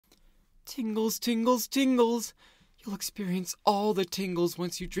Tingles, tingles, tingles. You'll experience all the tingles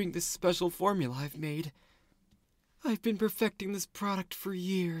once you drink this special formula I've made. I've been perfecting this product for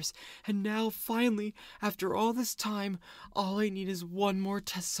years, and now finally, after all this time, all I need is one more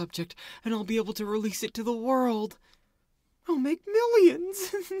test subject, and I'll be able to release it to the world. I'll make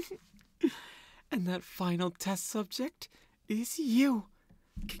millions! And that final test subject is you.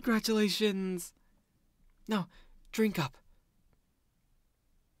 Congratulations. Now, drink up.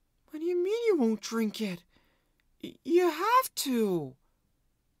 What do you mean you won't drink it? You have to.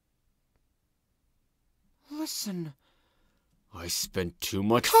 Listen. I spent too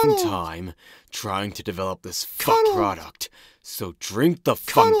much Cuddle. time trying to develop this Cuddle. fuck product. So drink the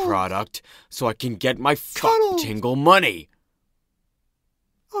Cuddle. fun product so I can get my Cuddle. fuck tingle money.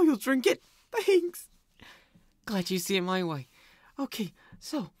 Oh, you'll drink it? Thanks. Glad you see it my way. Okay,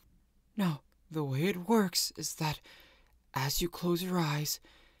 so, now, the way it works is that as you close your eyes,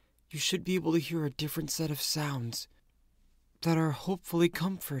 you should be able to hear a different set of sounds that are hopefully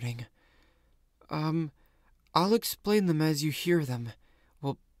comforting. I'll explain them as you hear them.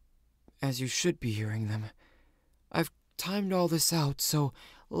 Well, as you should be hearing them. I've timed all this out, so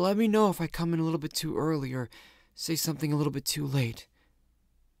let me know if I come in a little bit too early or say something a little bit too late.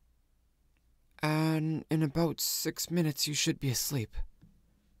 And in about 6 minutes, you should be asleep.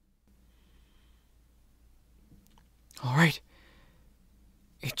 Alright.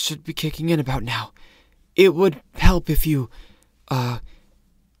 It should be kicking in about now. It would help if you,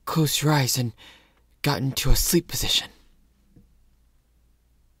 closed your eyes and got into a sleep position.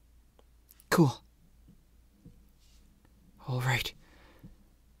 Cool. Alright.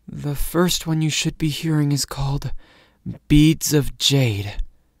 The first one you should be hearing is called Beads of Jade.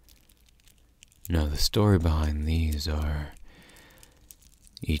 Now, the story behind these are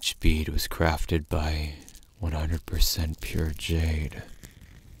each bead was crafted by 100% pure jade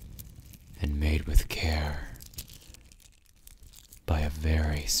and made with care by a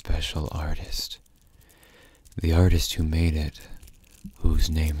very special artist. The artist who made it, whose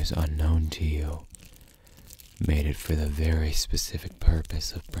name is unknown to you, made it for the very specific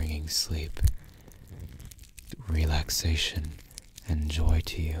purpose of bringing sleep, relaxation, and joy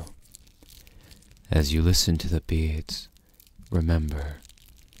to you. As you listen to the beads, remember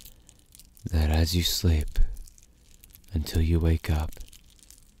that as you sleep until you wake up,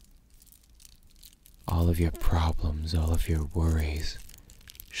 all of your problems, all of your worries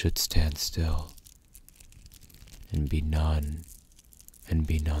should stand still and be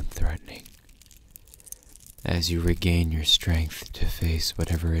non-threatening. As you regain your strength to face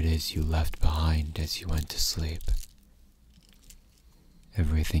whatever it is you left behind as you went to sleep,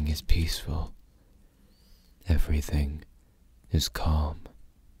 everything is peaceful. Everything is calm.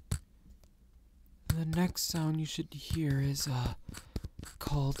 The next sound you should hear is,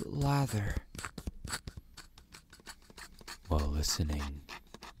 called lather. While listening,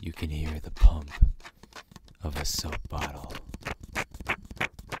 you can hear the pump of a soap bottle.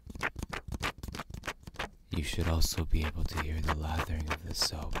 You should also be able to hear the lathering of the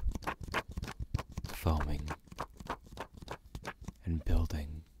soap, foaming and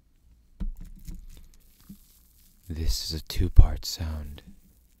building. This is a two-part sound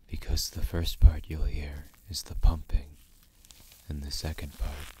because the first part you'll hear is the pumping and the second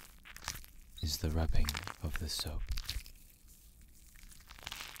part is the rubbing of the soap.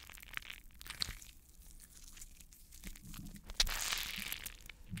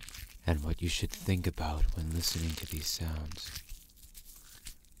 And what you should think about when listening to these sounds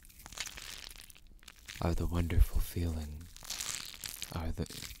are the wonderful feeling,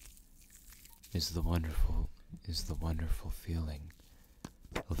 is the wonderful feeling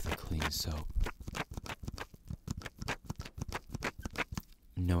of the clean soap.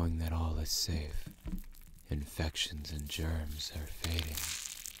 Knowing that all is safe, infections and germs are fading.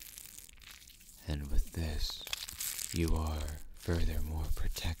 And with this, you are furthermore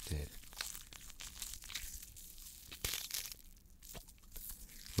protected.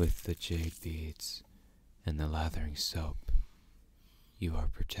 With the jade beads and the lathering soap, you are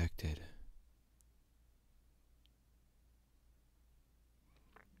protected.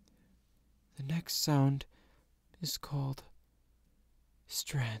 The next sound is called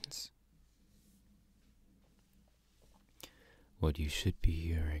strands. What you should be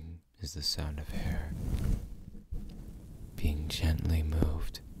hearing is the sound of hair being gently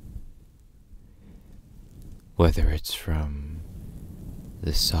moved. Whether it's from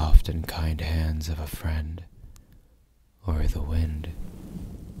the soft and kind hands of a friend or the wind,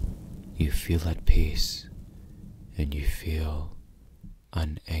 you feel at peace and you feel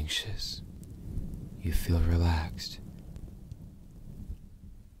unanxious. You feel relaxed.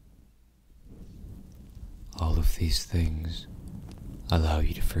 of these things allow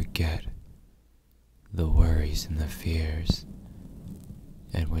you to forget the worries and the fears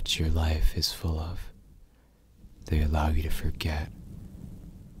and which your life is full of. They allow you to forget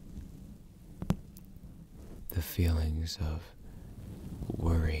the feelings of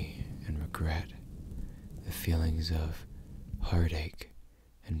worry and regret, the feelings of heartache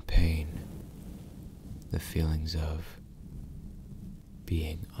and pain, the feelings of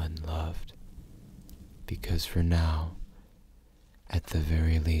being unloved. Because for now, at the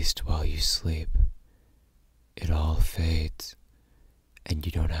very least while you sleep, it all fades and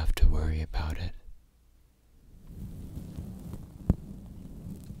you don't have to worry about it.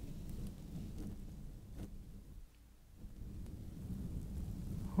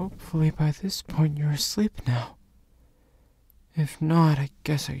 Hopefully by this point you're asleep now. If not, I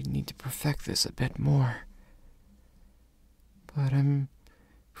guess I need to perfect this a bit more. But I'm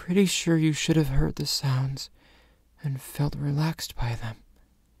pretty sure you should have heard the sounds and felt relaxed by them.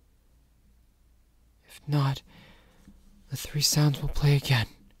 If not, the 3 sounds will play again.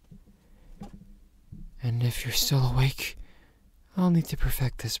 And if you're still awake, I'll need to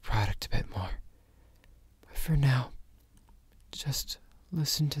perfect this product a bit more. But for now, just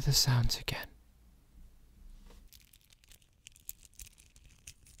listen to the sounds again.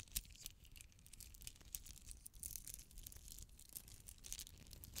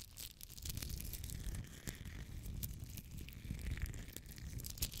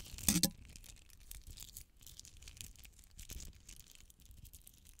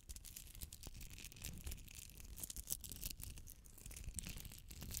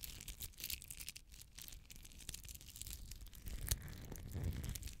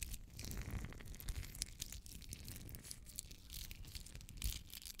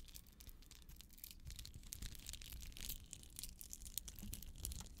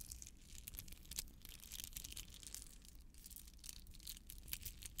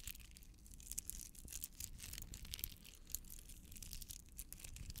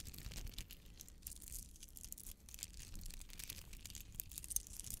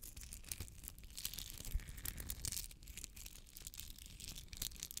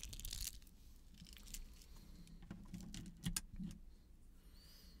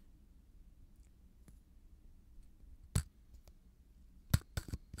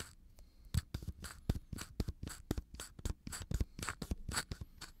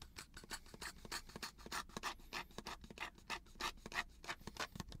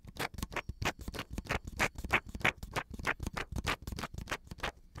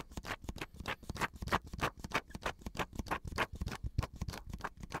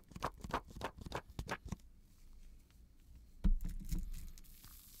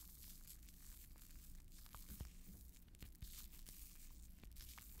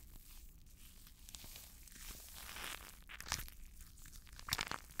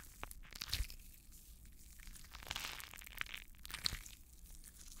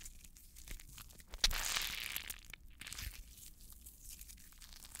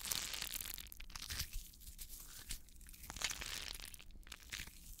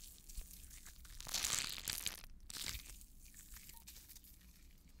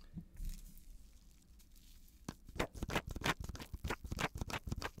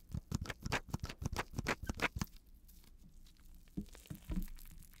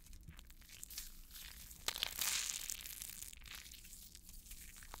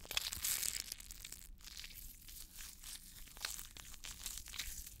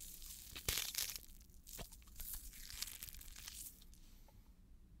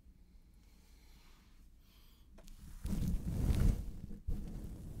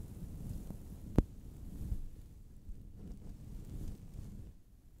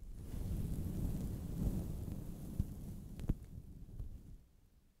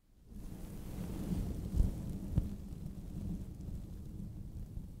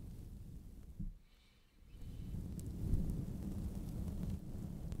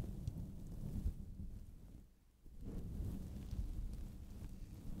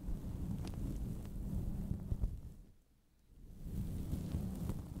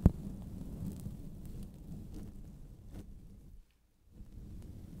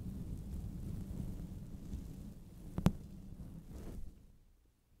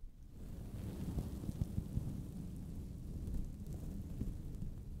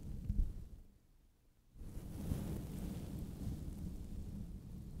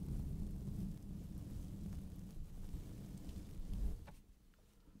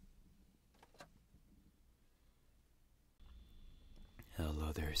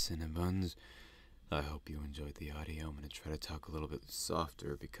 Hello there, Cinnabuns. I hope you enjoyed the audio. I'm going to try to talk a little bit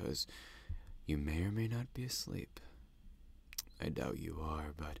softer because, You may or may not be asleep. I doubt you are,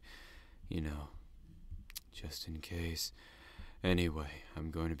 but, just in case. Anyway,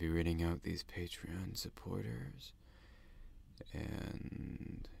 I'm going to be reading out these Patreon supporters.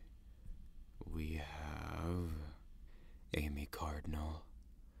 And we have Amy Cardinal,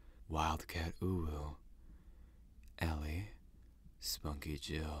 Wildcat Uwu, Ellie, Spunky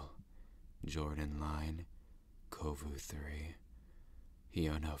Jill, Jordan Line, Kovu 3,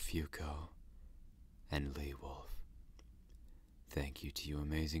 Hiono Fuko, and Lee Wolf. Thank you to you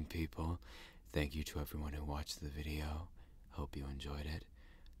amazing people. Thank you to everyone who watched the video. Hope you enjoyed it.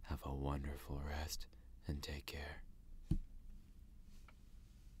 Have a wonderful rest and take care.